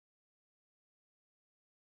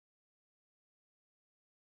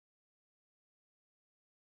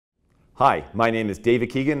Hi, my name is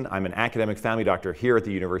David Keegan. I'm an academic family doctor here at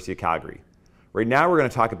the University of Calgary. Right now we're going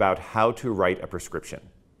to talk about how to write a prescription.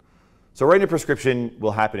 So writing a prescription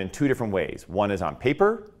will happen in two different ways. One is on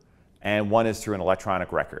paper and one is through an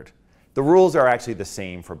electronic record. The rules are actually the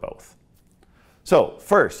same for both. So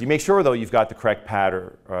first, you make sure though you've got the correct pad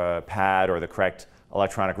or the correct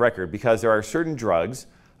electronic record, because there are certain drugs,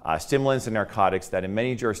 stimulants and narcotics, that in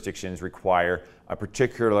many jurisdictions require a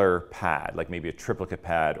particular pad, like maybe a triplicate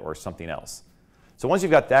pad or something else. So once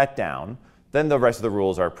you've got that down, then the rest of the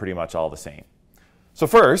rules are pretty much all the same. So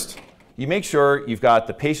first, you make sure you've got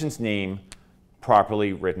the patient's name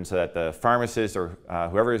properly written so that the pharmacist or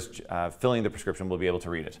whoever is filling the prescription will be able to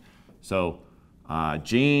read it. So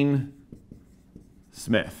Jane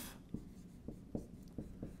Smith.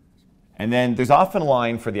 And then there's often a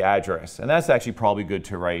line for the address, and that's actually probably good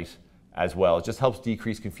to write as well. It just helps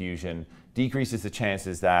decrease confusion, decreases the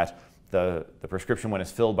chances that the prescription, when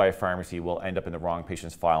it's filled by a pharmacy, will end up in the wrong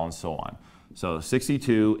patient's file and so on. So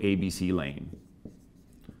 62 ABC Lane.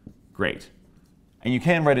 Great. And you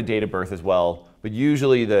can write a date of birth as well, but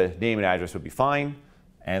usually the name and address would be fine,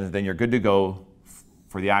 and then you're good to go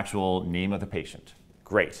for the actual name of the patient.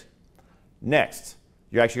 Great. Next,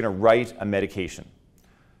 you're actually going to write a medication.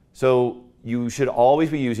 So you should always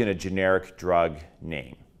be using a generic drug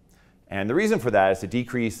name. And the reason for that is to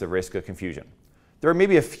decrease the risk of confusion. There are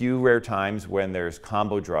maybe a few rare times when there's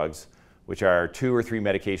combo drugs, which are 2 or 3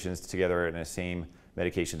 medications together in the same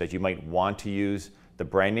medication, that you might want to use the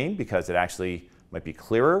brand name because it actually might be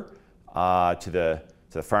clearer to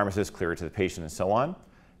the pharmacist, clearer to the patient, and so on.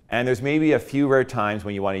 And there's maybe a few rare times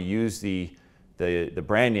when you want to use the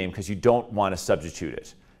brand name because you don't want to substitute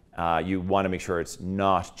it. You want to make sure it's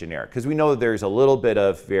not generic, because we know that there's a little bit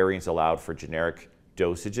of variance allowed for generic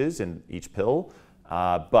dosages in each pill,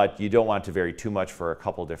 but you don't want to vary too much for a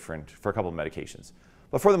couple of medications.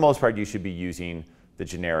 But for the most part, you should be using the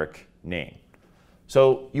generic name.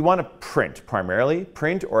 So you want to primarily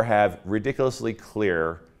print or have ridiculously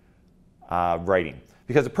clear writing,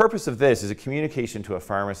 because the purpose of this is a communication to a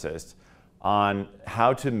pharmacist on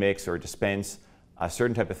how to mix or dispense a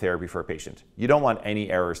certain type of therapy for a patient. You don't want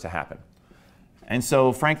any errors to happen. And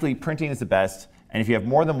so frankly, printing is the best, and if you have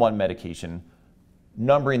more than one medication,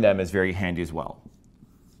 numbering them is very handy as well.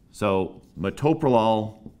 So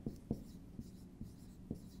metoprolol,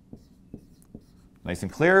 nice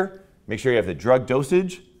and clear. Make sure you have the drug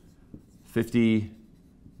dosage, 50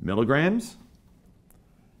 milligrams.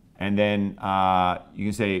 And then you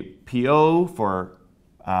can say PO for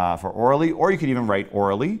orally, or you could even write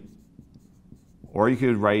orally, or you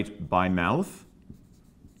could write by mouth.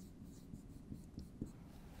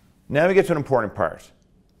 Now we get to an important part.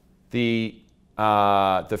 The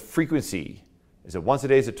frequency. Is it once a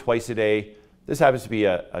day? Is it twice a day? This happens to be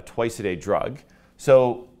a twice a day drug.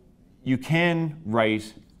 So you can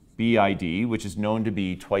write BID, which is known to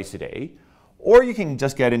be twice a day, or you can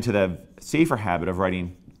just get into the safer habit of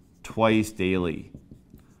writing twice daily.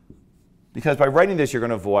 Because by writing this, you're going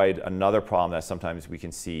to avoid another problem that sometimes we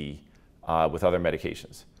can see with other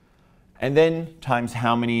medications. And then times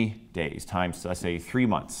how many days? Times, let's say, 3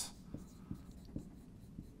 months.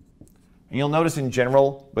 And you'll notice in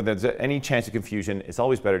general, when there's any chance of confusion, it's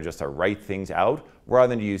always better just to write things out rather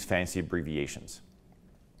than to use fancy abbreviations.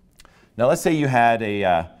 Now let's say you had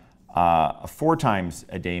a 4 times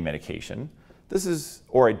a day medication.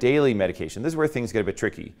 Or a daily medication. This is where things get a bit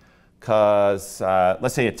tricky. Because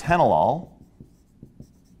let's say atenolol,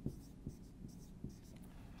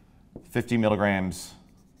 50 milligrams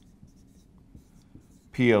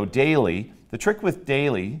PO daily. The trick with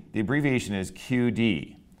daily, the abbreviation is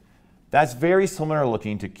QD. That's very similar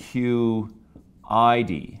looking to QID.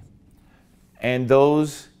 And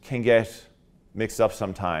those can get mixed up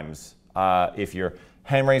sometimes if your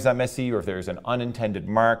handwriting's not messy, or if there's an unintended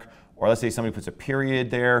mark, or let's say somebody puts a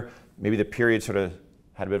period there, maybe the period sort of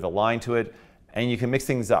had a bit of a line to it, and you can mix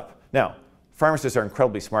things up. Now, pharmacists are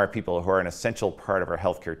incredibly smart people who are an essential part of our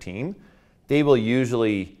healthcare team. They will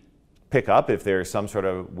usually pick up if there's some sort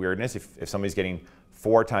of weirdness. If somebody's getting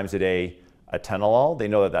 4 times a day atenolol, they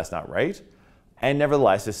know that that's not right. And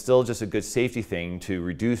nevertheless, it's still just a good safety thing to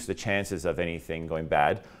reduce the chances of anything going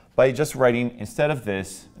bad by just writing, instead of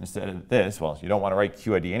this, well, you don't want to write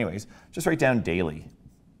QID anyways, just write down daily.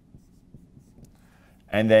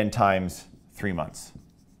 And then times 3 months.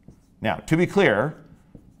 Now, to be clear,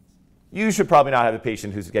 you should probably not have a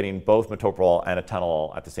patient who's getting both metoprolol and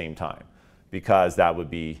atenolol at the same time, because that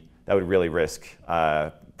would really risk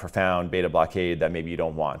profound beta blockade that maybe you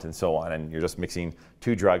don't want, and so on, and you're just mixing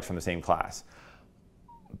 2 drugs from the same class.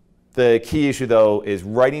 The key issue, though, is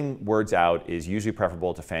writing words out is usually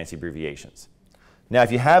preferable to fancy abbreviations. Now,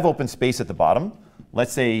 if you have open space at the bottom,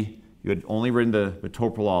 let's say you had only written the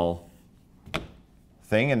metoprolol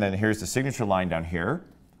thing, and then here's the signature line down here.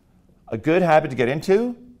 A good habit to get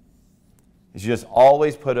into is you just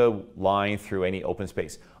always put a line through any open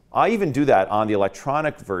space. I even do that on the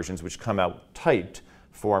electronic versions, which come out typed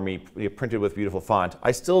for me, printed with beautiful font.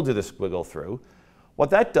 I still do the squiggle through. What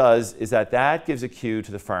that does is that gives a cue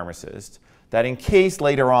to the pharmacist that in case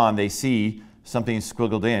later on they see something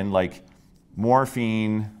squiggled in, like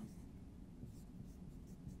morphine,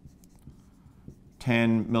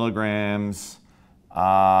 10 milligrams,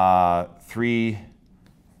 3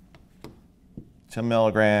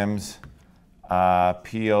 milligrams,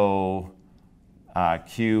 POQID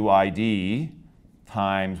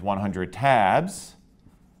times 100 tabs,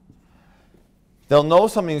 they'll know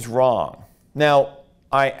something's wrong. Now,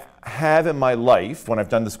 I have in my life, when I've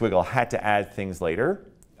done the squiggle, had to add things later.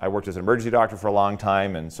 I worked as an emergency doctor for a long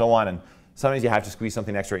time and so on, and sometimes you have to squeeze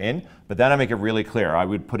something extra in, but then I make it really clear. I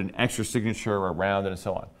would put an extra signature around it and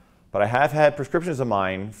so on. But I have had prescriptions of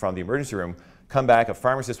mine from the emergency room come back, a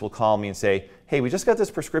pharmacist will call me and say, hey, we just got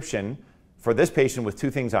this prescription for this patient with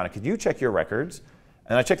 2 things on it. Could you check your records?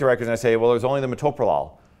 And I check the records and I say, well, there's only the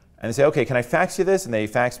metoprolol. And they say, okay, can I fax you this? And they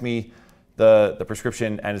fax me the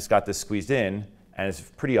prescription, and it's got this squeezed in, and it's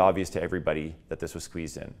pretty obvious to everybody that this was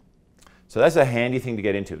squeezed in. So that's a handy thing to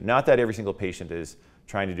get into. Not that every single patient is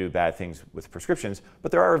trying to do bad things with prescriptions,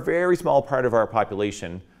 but there are a very small part of our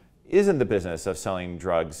population is in the business of selling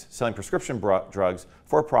drugs, selling prescription drugs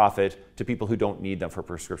for profit to people who don't need them for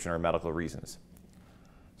prescription or medical reasons.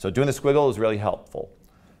 So doing the squiggle is really helpful.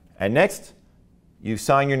 And next, you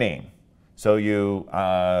sign your name. So you,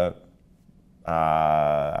 I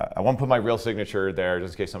won't put my real signature there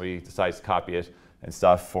just in case somebody decides to copy it and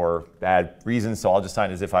stuff for bad reasons, so I'll just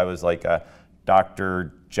sign as if I was like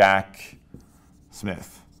Dr. Jack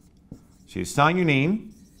Smith. So you sign your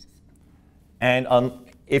name, and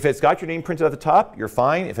if it's got your name printed at the top, you're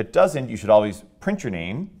fine. If it doesn't, you should always print your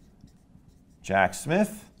name, Jack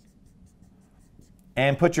Smith,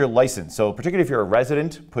 and put your license. So particularly if you're a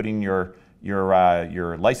resident, putting your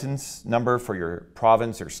license number for your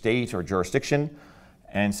province or state or jurisdiction.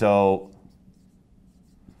 And so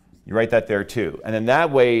you write that there too. And then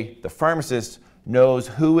that way, the pharmacist knows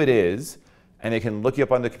who it is, and they can look you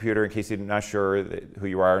up on the computer in case they're not sure who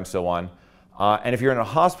you are and so on. And if you're in a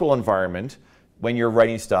hospital environment, when you're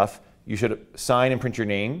writing stuff, you should sign and print your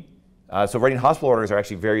name. So writing hospital orders are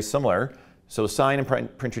actually very similar. So sign and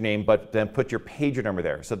print your name, but then put your pager number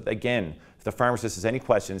there. So again, if the pharmacist has any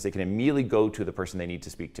questions, they can immediately go to the person they need to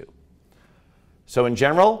speak to. So in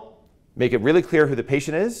general, make it really clear who the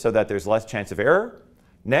patient is so that there's less chance of error.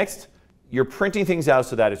 Next, you're printing things out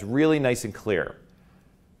so that it's really nice and clear.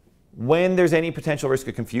 When there's any potential risk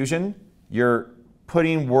of confusion, you're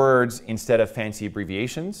putting words instead of fancy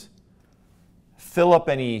abbreviations. Fill up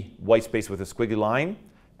any white space with a squiggly line,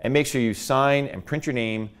 and make sure you sign and print your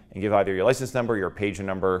name and give either your license number or your pager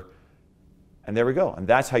number. And there we go. And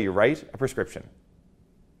that's how you write a prescription.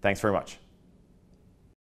 Thanks very much.